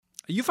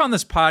You found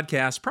this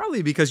podcast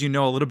probably because you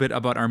know a little bit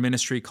about our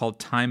ministry called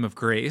Time of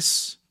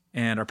Grace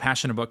and are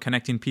passionate about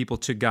connecting people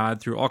to God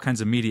through all kinds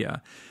of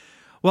media.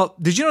 Well,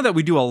 did you know that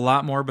we do a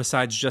lot more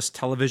besides just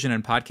television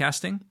and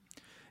podcasting?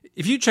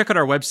 If you check out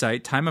our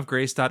website,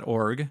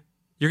 timeofgrace.org,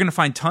 you're going to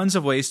find tons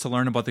of ways to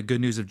learn about the good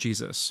news of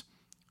Jesus.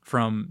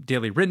 From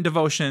daily written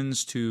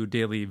devotions to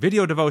daily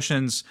video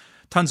devotions,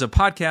 tons of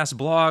podcasts,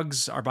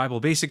 blogs, our Bible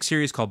Basics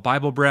series called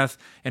Bible Breath,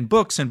 and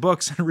books and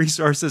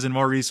resources and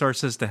more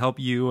resources to help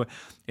you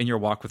in your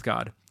walk with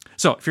God.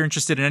 So if you're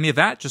interested in any of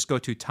that, just go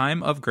to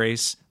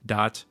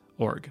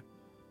timeofgrace.org.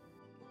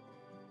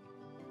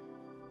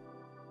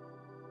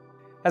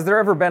 Has there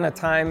ever been a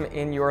time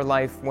in your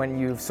life when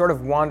you've sort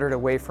of wandered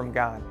away from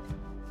God?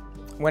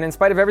 When in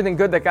spite of everything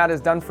good that God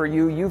has done for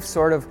you, you've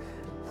sort of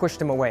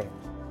pushed Him away?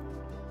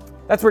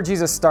 That's where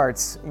Jesus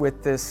starts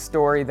with this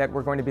story that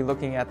we're going to be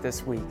looking at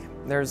this week.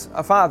 There's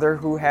a father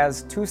who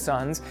has two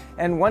sons,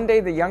 and one day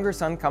the younger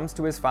son comes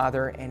to his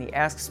father and he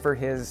asks for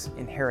his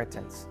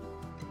inheritance.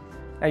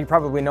 Now you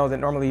probably know that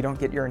normally you don't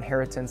get your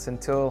inheritance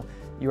until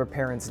your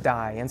parents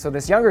die. And so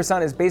this younger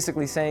son is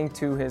basically saying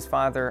to his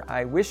father,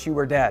 "I wish you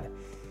were dead."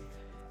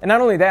 And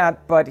not only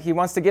that, but he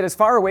wants to get as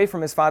far away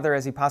from his father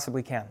as he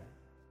possibly can.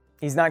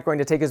 He's not going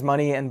to take his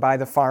money and buy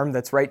the farm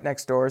that's right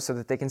next door so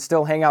that they can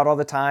still hang out all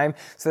the time,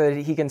 so that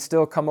he can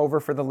still come over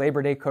for the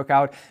Labor Day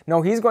cookout.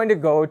 No, he's going to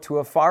go to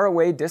a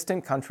faraway,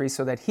 distant country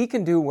so that he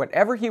can do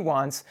whatever he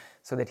wants,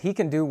 so that he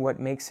can do what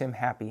makes him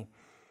happy.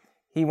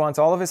 He wants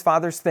all of his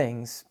father's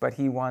things, but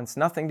he wants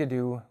nothing to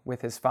do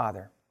with his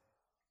father.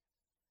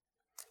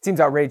 It seems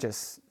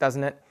outrageous,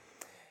 doesn't it?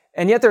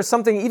 And yet there's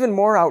something even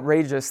more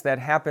outrageous that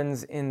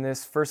happens in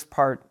this first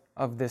part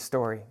of this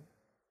story.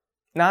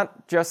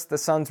 Not just the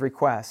son's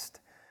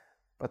request,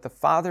 but the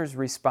father's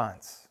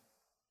response.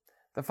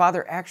 The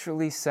father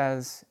actually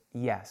says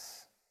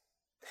yes.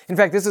 In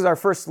fact, this is our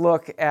first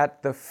look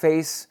at the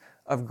face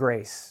of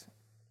grace.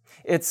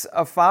 It's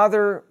a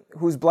father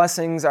whose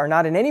blessings are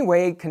not in any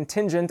way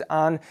contingent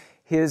on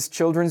his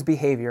children's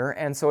behavior,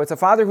 and so it's a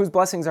father whose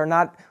blessings are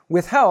not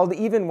withheld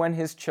even when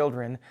his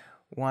children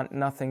want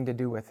nothing to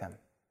do with him.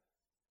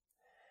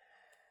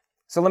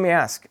 So let me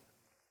ask,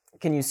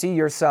 can you see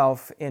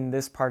yourself in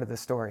this part of the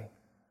story?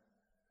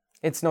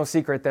 It's no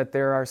secret that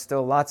there are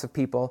still lots of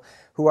people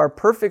who are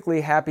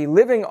perfectly happy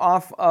living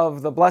off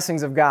of the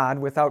blessings of God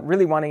without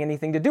really wanting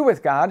anything to do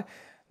with God,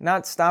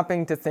 not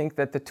stopping to think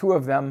that the two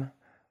of them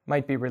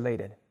might be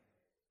related.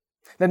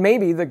 That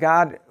maybe the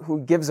God who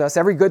gives us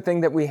every good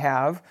thing that we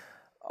have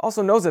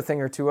also knows a thing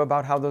or two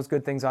about how those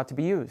good things ought to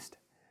be used.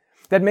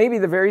 That maybe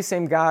the very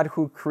same God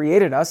who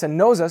created us and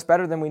knows us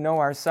better than we know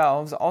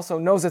ourselves also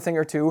knows a thing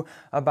or two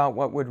about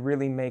what would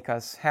really make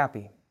us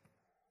happy.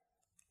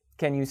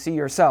 Can you see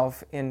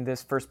yourself in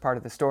this first part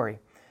of the story?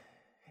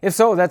 If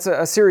so, that's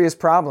a serious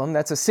problem.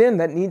 That's a sin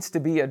that needs to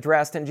be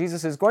addressed, and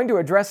Jesus is going to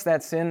address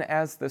that sin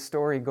as the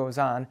story goes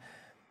on.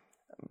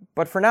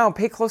 But for now,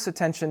 pay close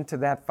attention to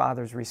that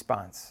father's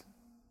response.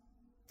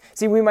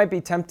 See, we might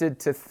be tempted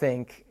to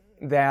think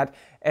that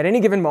at any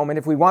given moment,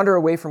 if we wander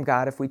away from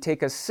God, if we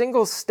take a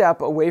single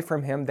step away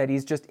from Him, that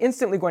He's just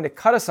instantly going to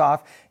cut us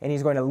off and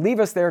He's going to leave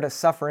us there to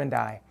suffer and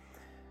die.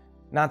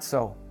 Not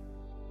so.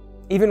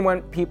 Even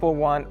when people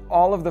want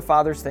all of the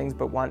Father's things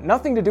but want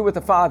nothing to do with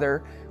the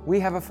Father, we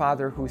have a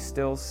Father who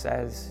still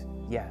says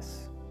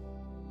yes.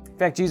 In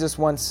fact, Jesus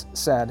once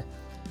said,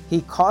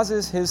 He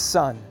causes His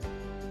sun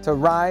to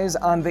rise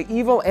on the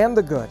evil and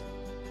the good,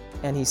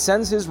 and He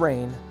sends His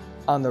rain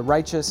on the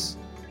righteous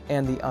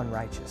and the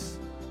unrighteous.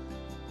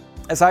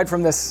 Aside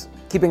from this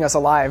keeping us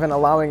alive and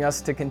allowing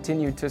us to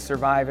continue to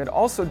survive, it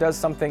also does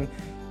something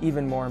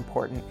even more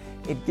important.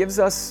 It gives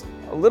us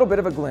a little bit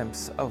of a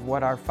glimpse of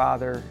what our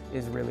Father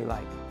is really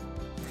like.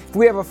 If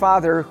we have a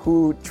Father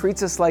who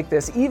treats us like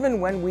this,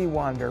 even when we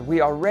wander, we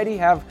already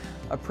have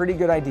a pretty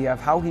good idea of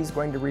how He's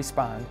going to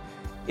respond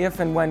if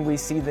and when we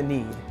see the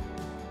need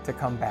to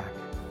come back.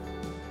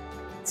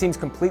 It seems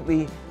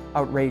completely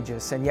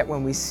outrageous, and yet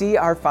when we see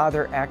our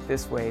Father act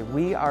this way,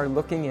 we are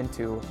looking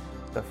into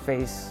the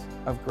face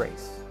of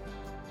grace.